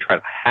 but he may try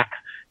to hack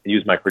and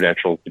use my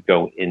credentials to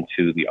go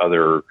into the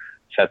other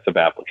sets of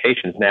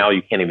applications. Now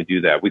you can't even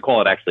do that. We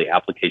call it actually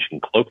application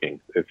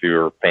cloaking. If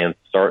you're a fan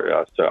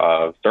of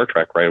Star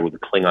Trek, right, with the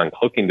Klingon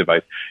cloaking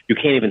device, you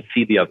can't even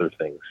see the other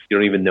things. You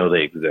don't even know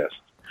they exist.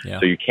 Yeah.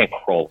 So you can't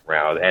crawl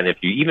around. And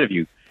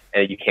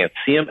you can't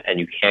see them and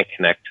you can't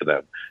connect to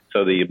them.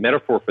 So the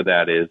metaphor for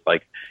that is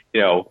like,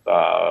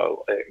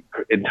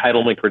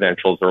 entitlement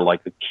credentials are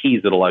like the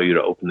keys that allow you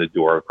to open the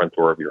front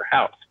door of your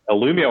house.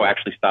 Illumio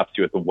actually stops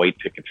you at the white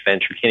picket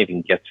fence. You can't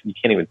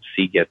even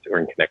see, get,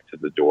 or connect to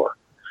the door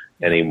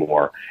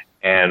anymore.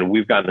 And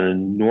we've gotten an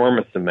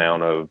enormous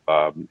amount of,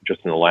 just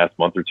in the last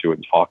month or two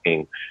in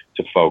talking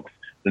to folks,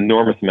 an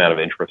enormous amount of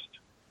interest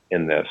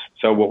in this.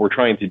 So what we're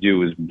trying to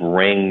do is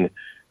bring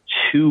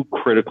two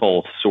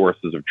critical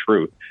sources of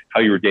truth, how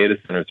your data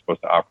center is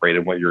supposed to operate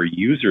and what your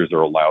users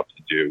are allowed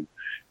to do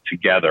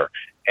together.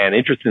 And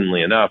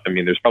interestingly enough,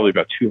 there's probably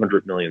about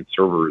 200 million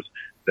servers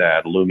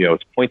that Illumio has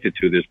pointed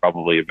to. There's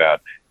probably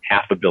about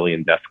 500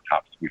 million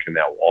desktops we can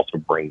now also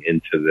bring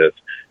into this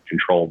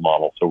control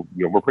model. So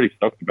we're pretty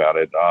stoked about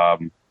it,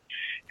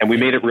 and we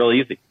made it real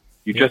easy.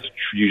 You just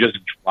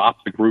drop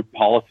the group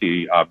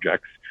policy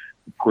objects,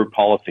 group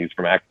policies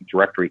from Active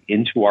Directory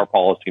into our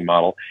policy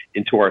model,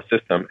 into our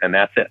system, and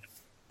that's it.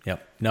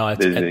 Yep. No,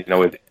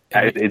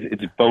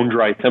 it's bone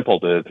dry simple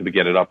to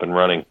get it up and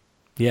running.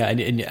 Yeah,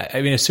 and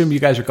I mean, assume you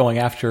guys are going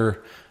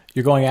after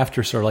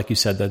sort of like you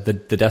said the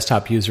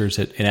desktop users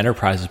in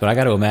enterprises, but I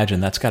got to imagine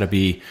that's got to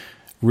be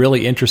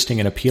really interesting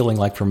and appealing,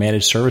 like for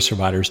managed service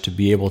providers to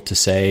be able to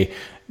say,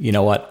 you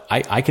know what,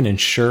 I can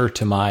ensure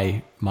to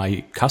my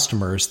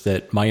customers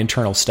that my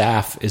internal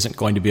staff isn't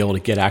going to be able to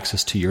get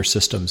access to your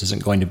systems,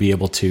 isn't going to be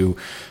able to,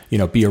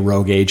 be a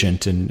rogue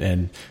agent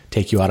and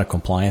take you out of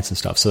compliance and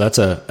stuff. So that's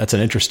an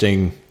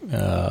interesting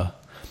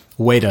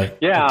way to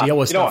deal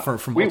with stuff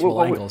from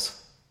multiple angles.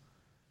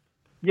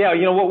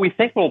 Yeah, what we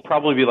think will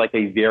probably be like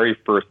a very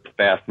first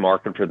fast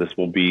market for this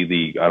will be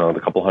the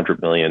couple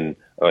 100 million.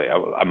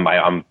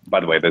 By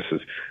the way, this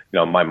is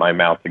my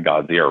mouth to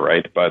God's ear,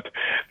 right? But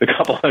the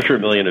couple 100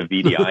 million of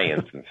VDI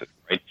instances,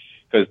 right?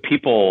 Because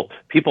people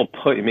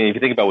put. I mean, if you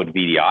think about what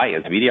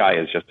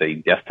VDI is just a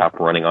desktop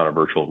running on a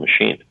virtual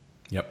machine.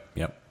 Yep.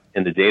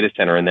 In the data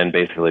center, and then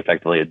basically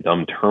effectively a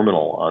dumb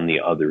terminal on the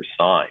other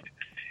side.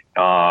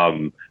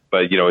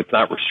 But it's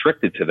not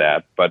restricted to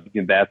that. But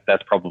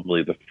that's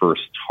probably the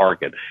first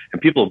target.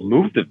 And people have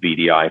moved to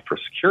VDI for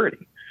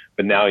security.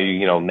 But now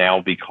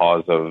now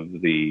because of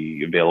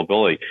the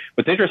availability.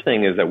 What's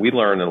interesting is that we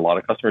learned in a lot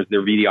of customers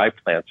their VDI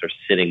plants are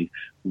sitting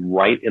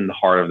right in the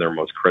heart of their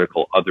most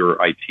critical other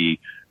IT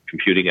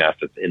computing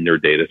assets in their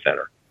data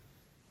center.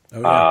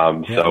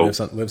 Oh, yeah.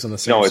 It lives on the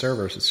same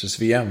servers. It's just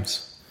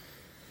VMs.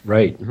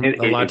 Right.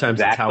 A lot of times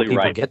that's how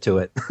people get to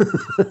it.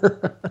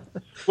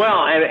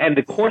 Well, and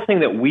the core thing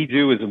that we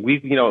do is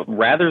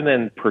rather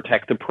than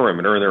protect the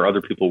perimeter, and there are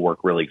other people who work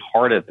really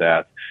hard at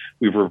that,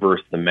 we've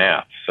reversed the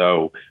math.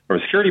 So from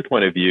a security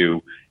point of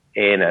view,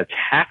 an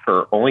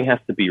attacker only has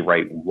to be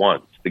right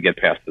once to get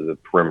past the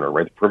perimeter,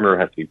 right? The perimeter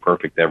has to be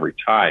perfect every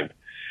time.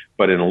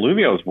 But in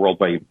Illumio's world,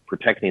 by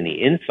protecting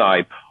the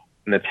inside,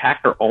 an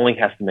attacker only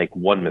has to make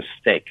one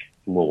mistake,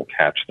 and we'll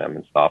catch them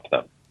and stop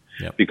them.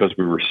 Yep. Because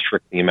we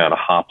restrict the amount of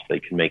hops they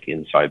can make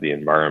inside the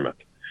environment.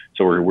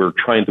 So we're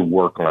trying to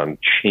work on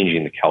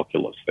changing the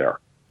calculus there.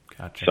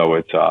 Gotcha.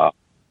 So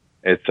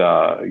there's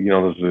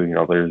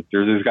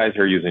these guys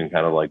who are using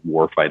kind of like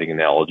war fighting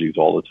analogies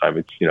all the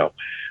time.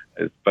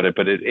 But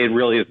it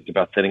really is. It's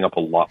about setting up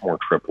a lot more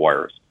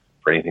tripwires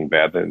for anything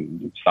bad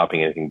than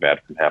stopping anything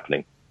bad from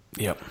happening.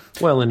 Yep.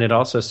 Well, and it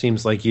also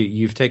seems like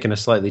you've taken a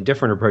slightly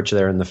different approach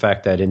there in the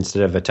fact that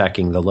instead of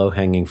attacking the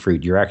low-hanging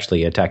fruit, you're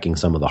actually attacking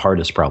some of the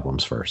hardest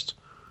problems first.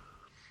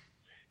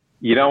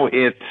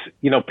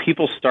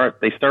 People start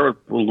with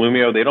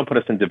Illumio. They don't put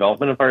us in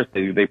development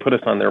environments. They put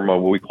us on their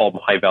what we call them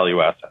high-value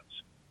assets.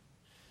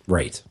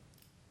 Right.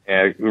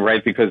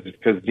 Right, because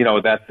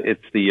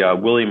it's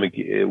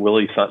the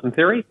Willie Sutton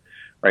theory,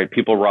 right?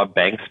 People rob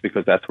banks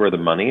because that's where the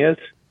money is.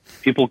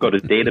 People go to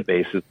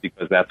databases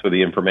because that's where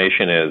the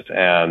information is,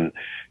 and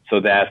so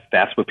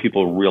that's what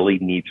people really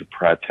need to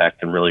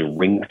protect and really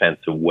ring fence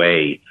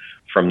away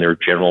from their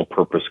general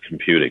purpose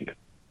computing,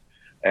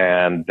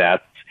 and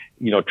that's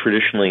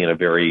traditionally in a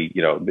very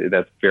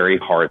that's very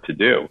hard to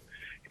do,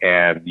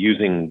 and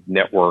using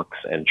networks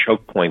and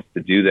choke points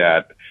to do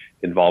that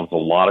involves a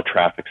lot of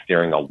traffic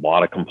steering, a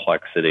lot of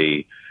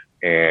complexity,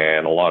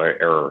 and a lot of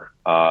error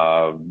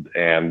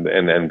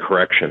and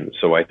correction.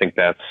 So I think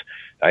that's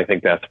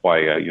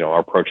why our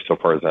approach so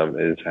far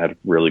has had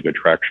really good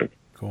traction.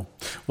 Couple.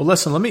 Well,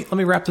 listen, let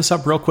me wrap this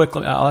up real quick.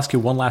 I'll ask you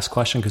one last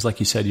question because, like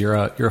you said, you're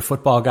a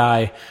football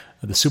guy.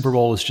 The Super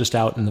Bowl was just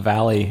out in the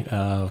Valley,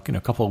 a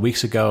couple of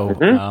weeks ago.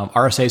 Mm-hmm.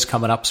 RSA is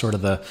coming up, sort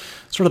of the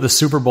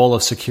Super Bowl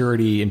of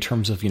security in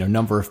terms of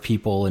number of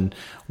people. And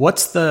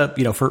what's the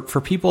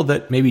for people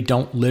that maybe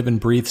don't live and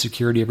breathe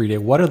security every day,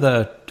 what are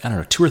the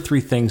 2 or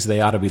 3 things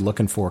they ought to be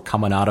looking for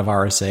coming out of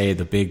RSA?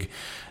 The big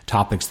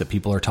topics that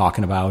people are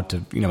talking about,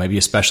 maybe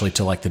especially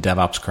to like the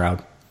DevOps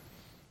crowd.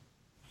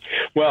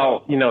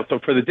 Well, so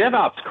for the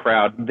DevOps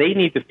crowd, they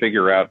need to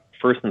figure out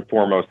first and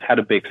foremost how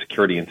to bake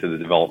security into the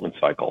development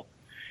cycle,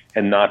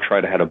 and not try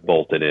to how to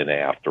bolt it in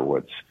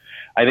afterwards.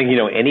 I think,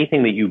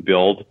 anything that you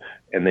build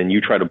and then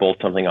you try to bolt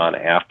something on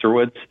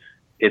afterwards,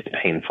 it's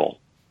painful,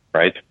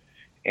 right?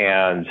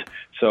 And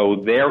so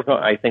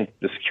I think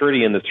the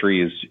security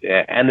industry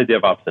and the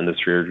DevOps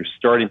industry are just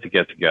starting to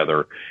get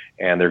together,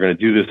 and they're going to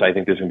do this. I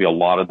think there's going to be a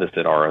lot of this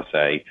at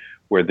RSA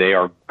where they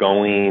are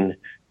going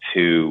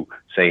to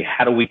say,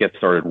 how do we get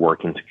started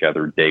working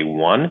together day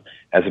one,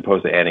 as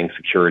opposed to adding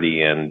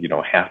security in,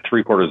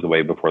 3/4 of the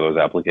way before those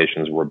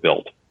applications were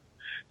built.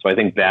 So I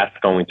think that's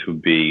going to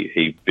be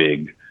a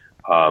big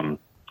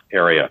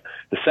area.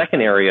 The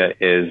second area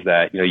is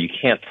that you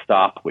can't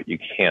stop what you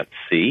can't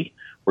see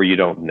or you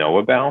don't know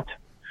about.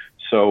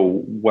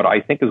 So what I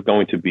think is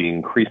going to be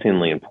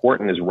increasingly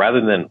important is rather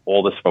than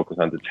all this focus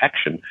on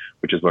detection,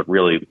 which is what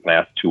really the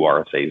last two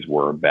RSAs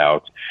were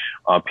about,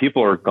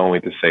 people are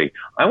going to say,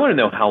 I want to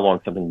know how long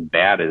something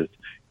bad is.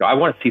 I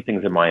want to see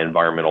things in my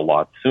environment a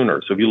lot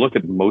sooner. So if you look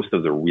at most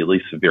of the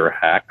really severe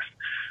hacks,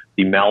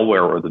 the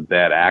malware or the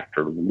bad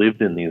actor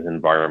lived in these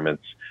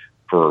environments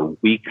for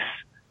weeks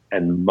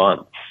and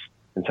months,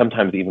 and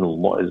sometimes even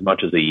as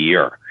much as a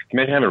year. Can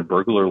you imagine having a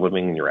burglar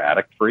living in your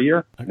attic for a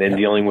year and then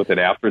dealing with it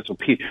after? So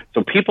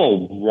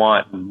people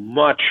want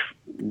much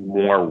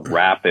more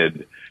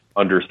rapid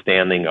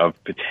understanding of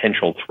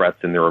potential threats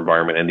in their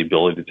environment and the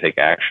ability to take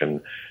action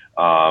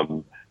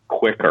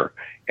quicker.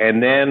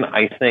 And then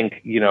I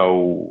think,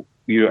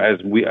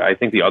 I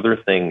think the other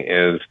thing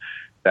is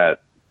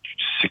that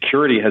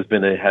security has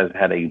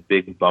had a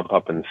big bump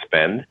up in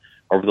spend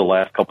over the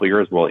last couple of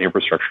years while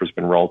infrastructure has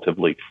been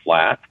relatively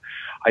flat.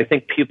 I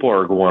think people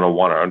are going to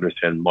want to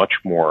understand much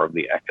more of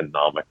the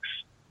economics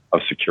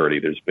of security.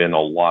 There's been a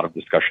lot of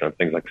discussion of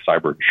things like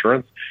cyber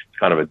insurance. It's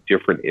kind of a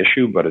different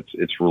issue, but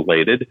it's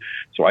related.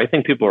 So I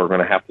think people are going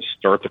to have to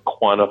start to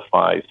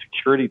quantify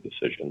security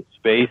decisions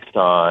based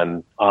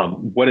on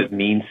what it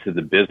means to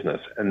the business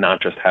and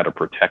not just how to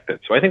protect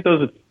it. So I think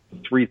those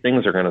three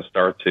things are going to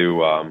start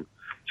to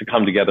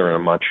come together in a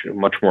much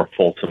more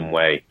fulsome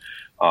way.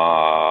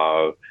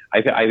 I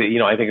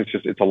think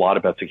it's a lot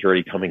about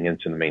security coming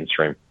into the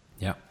mainstream.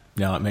 Yeah,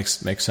 no, it makes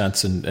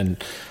sense,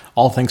 and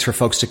all things for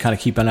folks to kind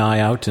of keep an eye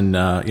out. And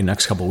in the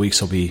next couple of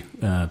weeks, will be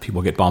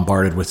people get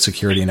bombarded with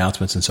security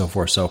announcements and so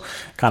forth. So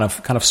kind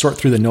of sort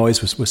through the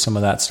noise with some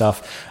of that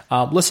stuff.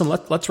 Listen,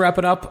 let's wrap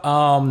it up.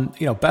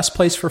 Best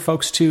place for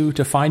folks to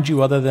find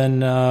you other than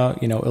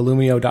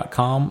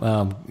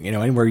illumio.com.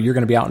 Anywhere you're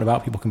going to be out and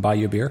about, people can buy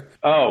you a beer.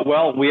 Oh,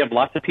 well, we have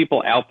lots of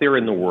people out there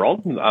in the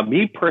world.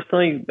 Me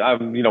personally,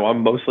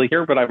 I'm mostly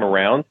here, but I'm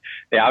around.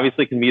 They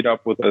obviously can meet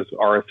up with us,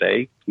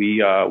 RSA. We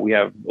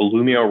have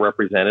Illumio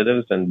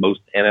representatives in most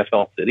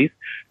NFL cities,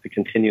 to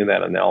continue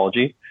that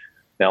analogy,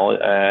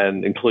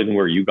 and including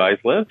where you guys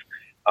live.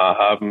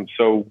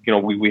 So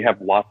we have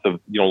lots of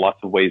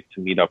ways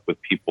to meet up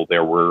with people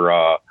there.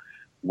 We're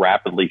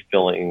rapidly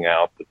filling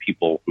out the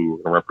people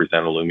who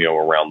represent Illumio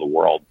around the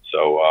world.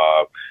 So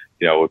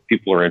if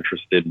people are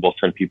interested, we'll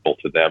send people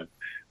to them.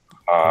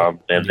 And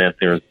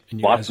there's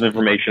lots of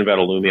information about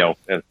Illumio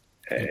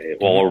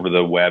all over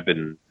the web.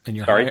 And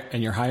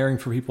you're hiring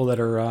for people that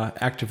are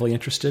actively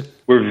interested?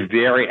 We're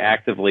very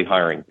actively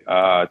hiring.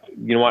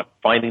 You know what?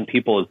 Finding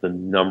people is the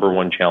number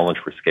one challenge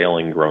for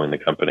scaling and growing the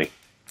company.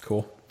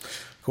 Cool.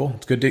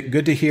 It's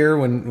good to hear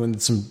when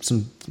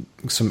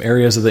some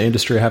areas of the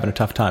industry are having a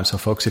tough time. So,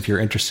 folks, if you're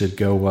interested,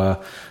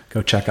 go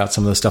check out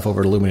some of the stuff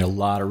over at Illumio. A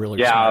lot of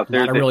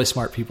really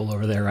smart people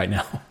over there right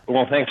now.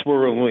 Well, thanks. We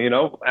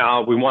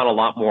want a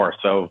lot more.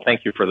 So,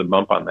 thank you for the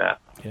bump on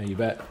that. Yeah, you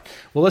bet.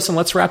 Well, listen,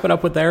 let's wrap it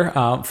up with there.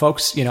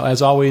 Folks,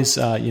 as always,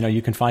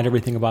 you can find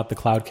everything about the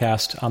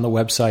Cloudcast on the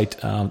website.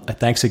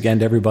 Thanks again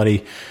to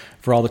everybody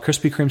for all the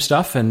Krispy Kreme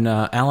stuff. And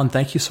Alan,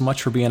 thank you so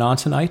much for being on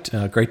tonight.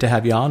 Great to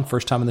have you on.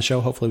 First time on the show.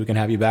 Hopefully we can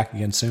have you back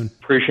again soon.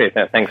 Appreciate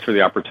that. Thanks for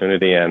the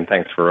opportunity, and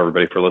thanks for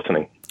everybody for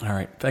listening. All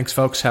right. Thanks,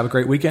 folks. Have a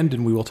great weekend,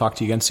 and we will talk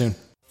to you again soon.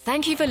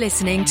 Thank you for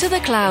listening to The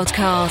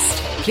Cloudcast.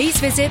 Please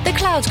visit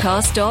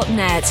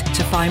thecloudcast.net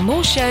to find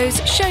more shows,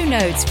 show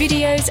notes,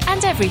 videos,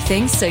 and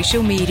everything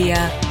social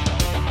media.